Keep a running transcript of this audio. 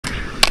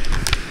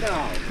I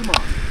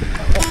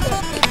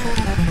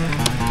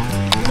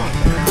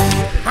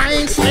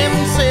ain't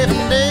slept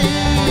 7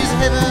 days,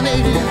 heaven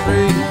 83.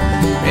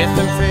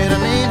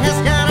 Methamphetamine has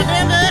got a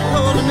damn good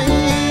hold of me.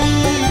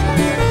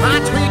 My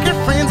tweaker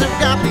friends have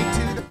got me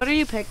to the... What are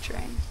you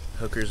picturing?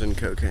 Hookers and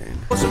cocaine.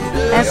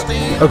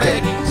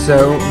 Okay,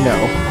 so no.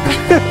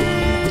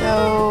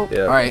 Dope.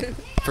 Yeah. Alright,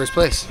 first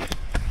place.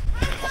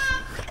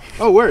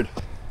 Oh, word.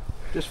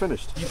 Just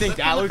finished. You think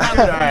that looks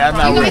good? Alright, I'm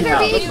not You guys are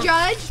being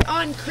judged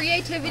on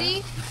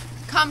creativity,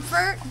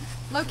 comfort,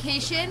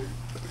 location,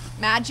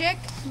 magic,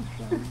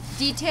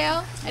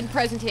 detail, and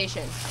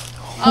presentation.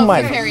 Oh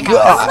my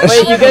gosh.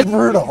 Wait, you guys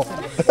brutal.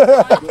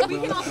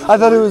 I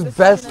thought it was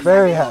best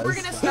fairy house. We're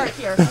gonna start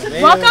here.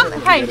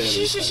 Welcome, hey,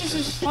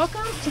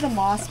 welcome to the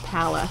Moss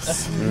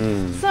Palace.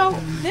 So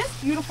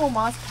this beautiful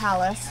Moss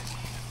Palace,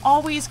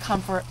 always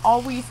comfort,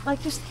 always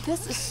like just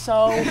this is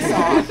so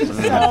soft.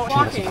 So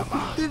walking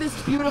through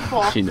this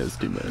beautiful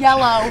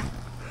yellow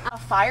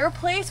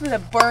fireplace with a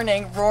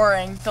burning,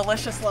 roaring,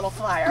 delicious little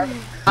fire.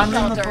 I'm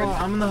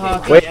in the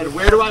hot. Wait,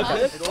 where do I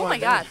piss? Oh my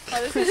god,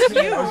 this is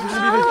huge.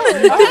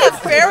 That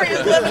fairy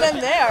is living in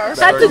there.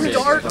 That's a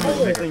dark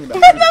hole.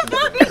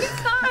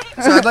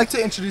 So I'd like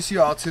to introduce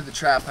you all to the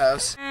trap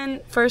house.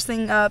 And first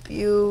thing up,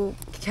 you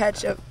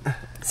catch a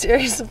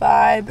serious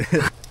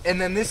vibe. And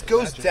then this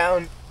goes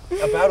down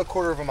about a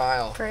quarter of a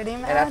mile. Pretty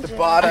And at the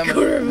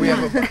bottom, we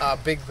have a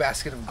big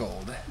basket of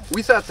gold.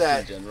 We thought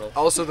that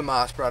also the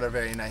moss brought a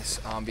very nice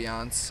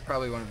ambiance.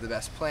 Probably one of the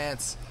best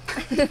plants.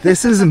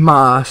 This is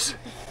moss.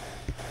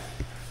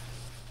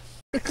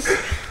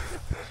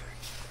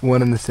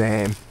 One and the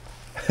same.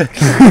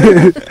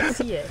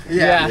 See it.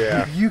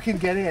 Yeah. You can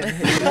get in.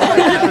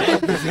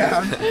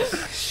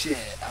 Shit,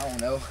 I don't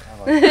know.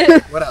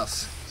 What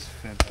else?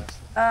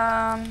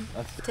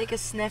 Take a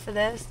sniff of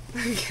this.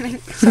 I'm kidding.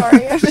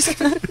 Sorry, I'm just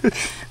gonna.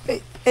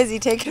 Wait, Izzy,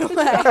 take it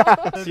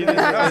away. See,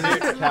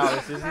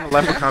 this isn't a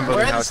leprechaun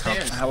building house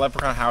competition. A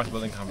leprechaun house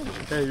building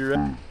competition. Okay, you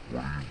ready?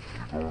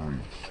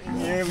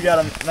 Here we got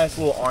a nice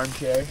little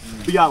armchair.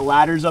 We got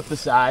ladders up the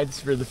sides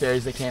for the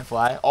fairies that can't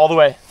fly. All the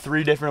way,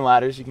 3 different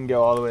ladders. You can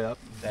go all the way up.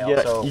 You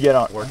get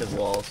on. Work as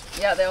walls.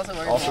 Yeah, they also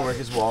work.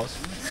 As walls.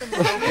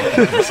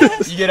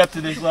 You get up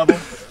to this level.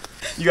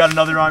 You got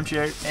another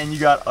armchair, and you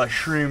got a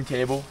shroom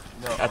table.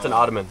 That's an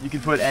ottoman. You can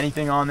put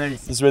anything on there.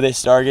 This is where they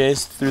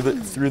stargaze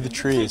through the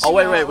trees. Oh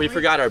wait, we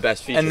forgot our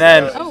best feature. And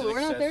then Oh, we're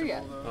not there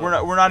yet.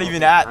 we're not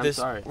even at this.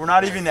 Sorry. We're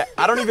not even.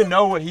 I don't even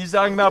know what he's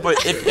talking about.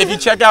 But if you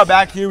check out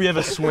back here, we have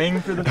a swing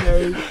for the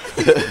fairies.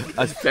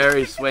 A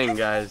fairy swing,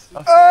 guys.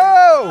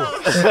 Oh!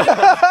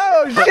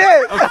 Oh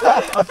shit!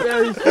 A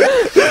fairy swing.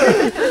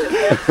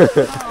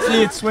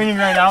 See, it's swinging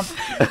right now.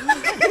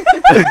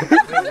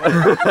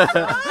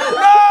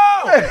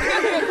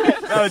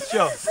 No,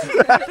 chill.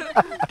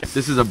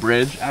 This is a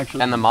bridge,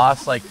 actually, and the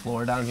moss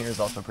floor down here is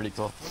also pretty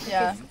cool.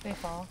 Yeah, they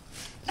fall.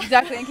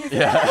 Exactly. In case In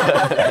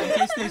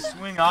case they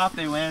swing off,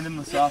 they land in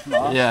the soft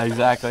moss. Yeah,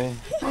 exactly.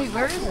 Wait,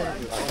 where is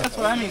it? That's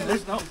what I mean.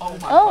 There's no. Oh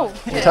my. Oh.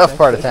 Tough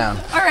part of town.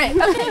 All right.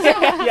 Okay. So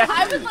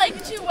I would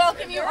like to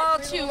welcome you all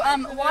to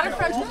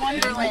Waterfront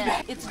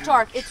Wonderland. It's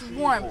dark. It's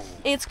warm.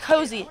 It's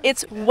cozy.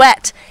 It's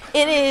wet.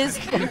 It is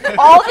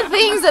all the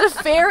things that a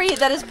fairy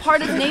that is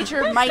part of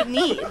nature might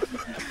need.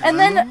 And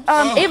then,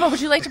 Ava, would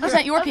you like to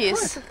present your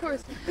piece? Of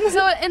course.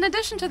 So in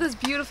addition to this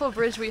beautiful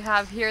bridge we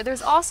have here,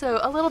 there's also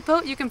a little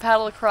boat you can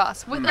paddle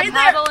across with a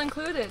paddle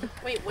included.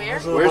 Wait, where?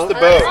 Where's the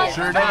boat?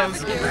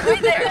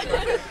 Right there.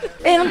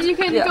 And you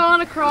can go on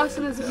across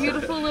to this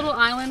beautiful little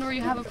island where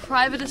you have a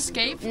private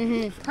escape.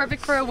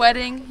 Perfect for a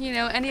wedding, you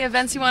know, any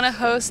events you want to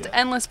host,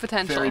 endless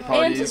potential. Fairy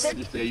parties.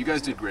 Yeah, you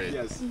guys did great.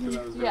 Yes,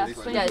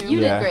 Yeah, you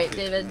did great,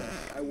 David.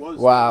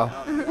 Wow.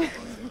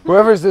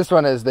 Whoever's this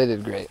one is, they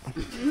did great.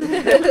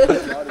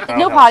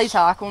 No potty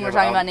talk when we're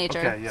talking about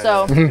nature.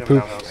 So,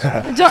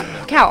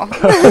 don't, Cal.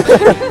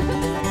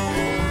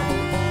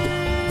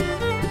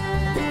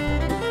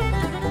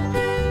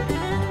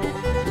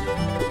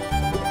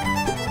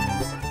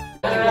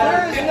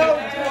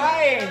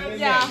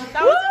 Yeah,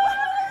 that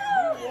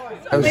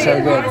was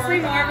so good. honestly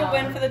more of a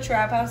win for the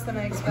trap house than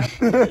I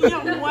expected.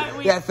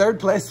 Yeah, third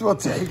place, we'll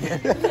take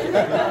it.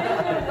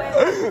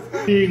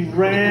 Being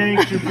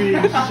ranked, you're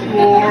being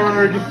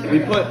scored.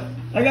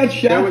 I got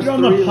shafted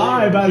on the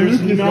pie by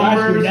Lucas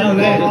last year. Now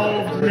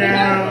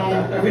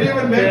that. We didn't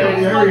even make a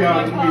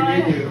fairyhouse when we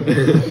beat you.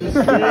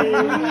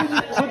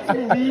 Put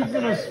some leaves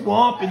in a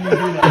swamp and you do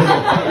that.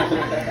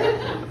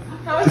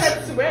 How was that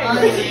swing?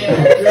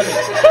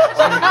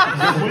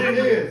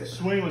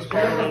 Swing was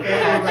perfect.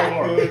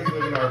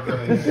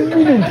 This isn't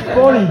even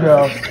funny,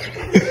 bro.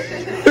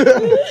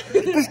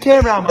 This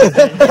camera on my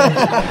face.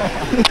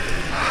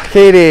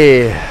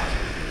 Katie.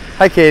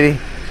 Hi, Katie.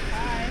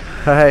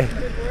 Hi.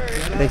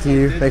 Thank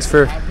you. Thanks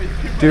for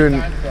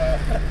doing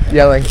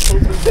yelling.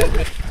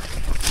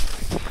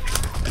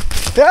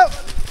 Yep.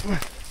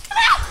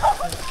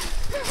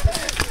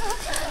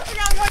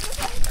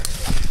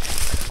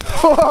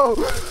 Whoa.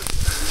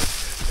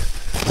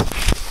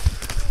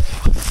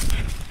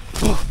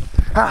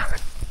 Ah.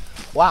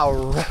 Wow,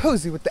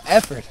 Rosie with the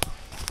effort.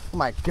 Oh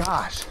my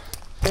gosh.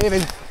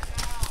 David.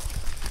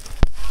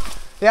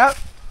 Yeah.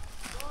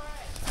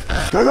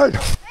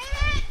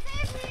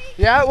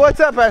 Yeah, what's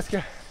up,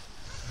 Pesca?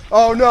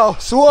 Oh no,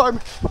 swarm.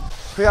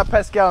 We got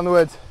Pesca in the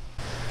woods.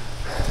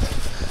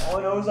 All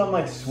I know is I'm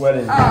like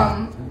sweating.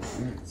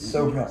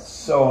 So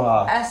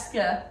hot.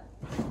 Pesca.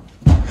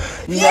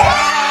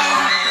 Yeah!